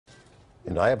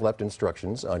And I have left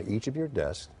instructions on each of your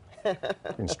desks.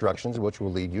 Instructions which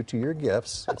will lead you to your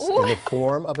gifts. It's in the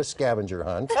form of a scavenger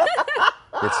hunt.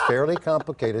 It's fairly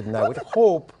complicated, and I would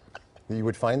hope that you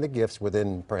would find the gifts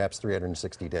within perhaps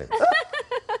 360 days.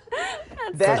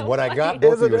 Because what I got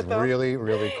both of you is really,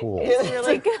 really cool. It's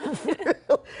really good.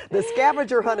 The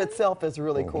scavenger hunt itself is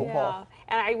really cool, Yeah, Paul.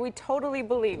 and we totally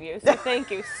believe you. So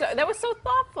thank you. So that was so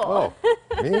thoughtful.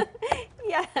 Oh, me?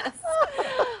 Yes.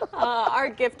 Our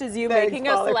gift is you Thanks, making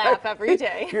us Polly. laugh every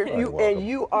day. And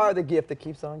you are the gift that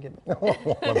keeps on giving.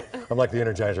 I'm like the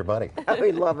Energizer Bunny.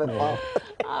 We love it, Paul.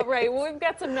 All right, well, we've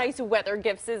got some nice weather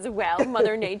gifts as well.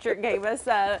 Mother Nature gave us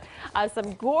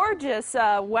some gorgeous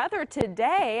weather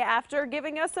today after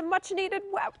giving us some much needed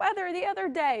wet weather the other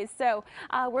day. So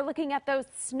we're looking at those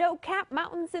snow-capped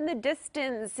mountains in the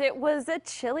distance. It was a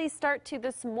chilly start to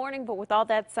this morning, but with all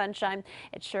that sunshine,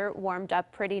 it sure warmed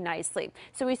up pretty nicely.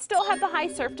 So we still have the high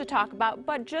surf to talk about,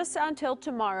 but just until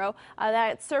tomorrow,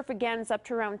 that surf again is up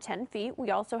to around 10 feet.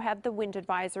 We also have the wind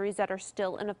advisories that are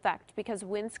still in effect because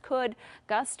winds could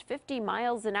gust 50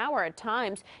 miles an hour at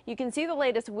times. You can see the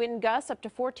latest wind gusts up to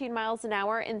 14 miles an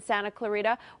hour in Santa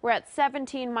Clarita. We're at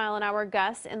 17-mile-an-hour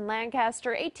gusts in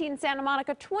Lancaster, 18 Santa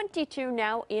Monica, 22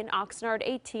 now in Oxnard,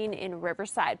 18 in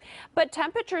Riverside. But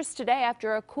temperatures today,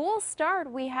 after a cool start,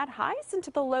 we had highs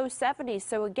into the low 70s.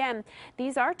 So again,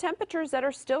 these are temperatures that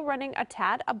are still running a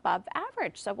tad above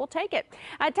average, so we'll take it.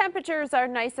 Temperatures are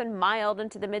nice and mild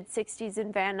into the mid-60s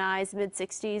in Van Nuys,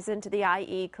 mid-60s into the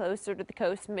IE, closer to the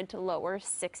coast, mid to lower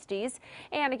 60s.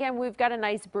 And again, we've got a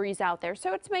nice breeze out there,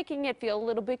 so it's making it feel a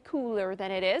little bit cooler than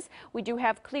it is. We do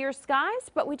have clear skies,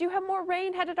 but we do have more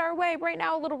rain headed our way. Right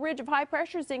now, a little ridge of high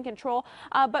pressure is in control,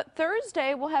 but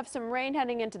Thursday we'll have some rain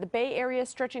heading into the Bay Area,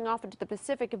 stretching off into the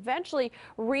Pacific, eventually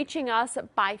reaching us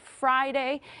by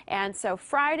Friday. And so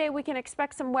Friday we can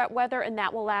expect some wet weather, and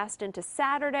that will last into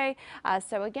Saturday.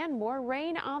 So again, more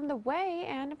rain on the way,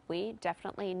 and we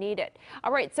definitely need it.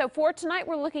 All right, so for tonight,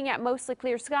 we're looking at mostly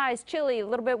clear skies, chilly, a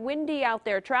little bit windy out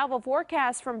there. Travel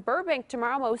forecast from Burbank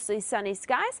tomorrow, mostly sunny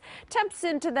skies. Temps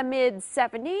into the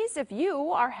mid-70s. If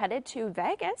you are headed to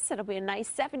Vegas, it'll be a nice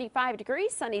 75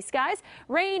 degrees, sunny skies.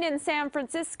 Rain in San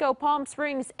Francisco, Palm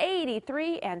Springs,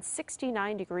 83 and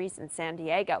 69 degrees in San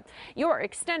Diego. Your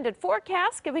extended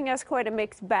forecast giving us quite a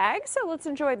mixed bag, so let's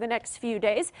enjoy the next few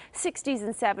days. 60s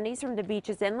and 70s from the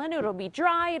beaches inland. It'll be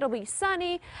dry, it'll be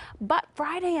sunny, but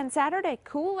Friday and Saturday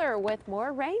cooler with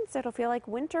more rain, so it'll feel like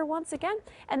winter once again.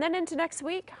 And then into next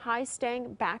week, highs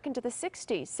staying back into the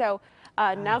 60s. So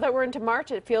now that we're into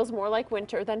March, it feels more like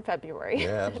winter than February.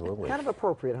 Yeah, absolutely. Kind of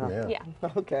appropriate, huh? Yeah. Yeah.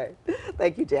 Okay.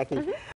 Thank you, Jackie.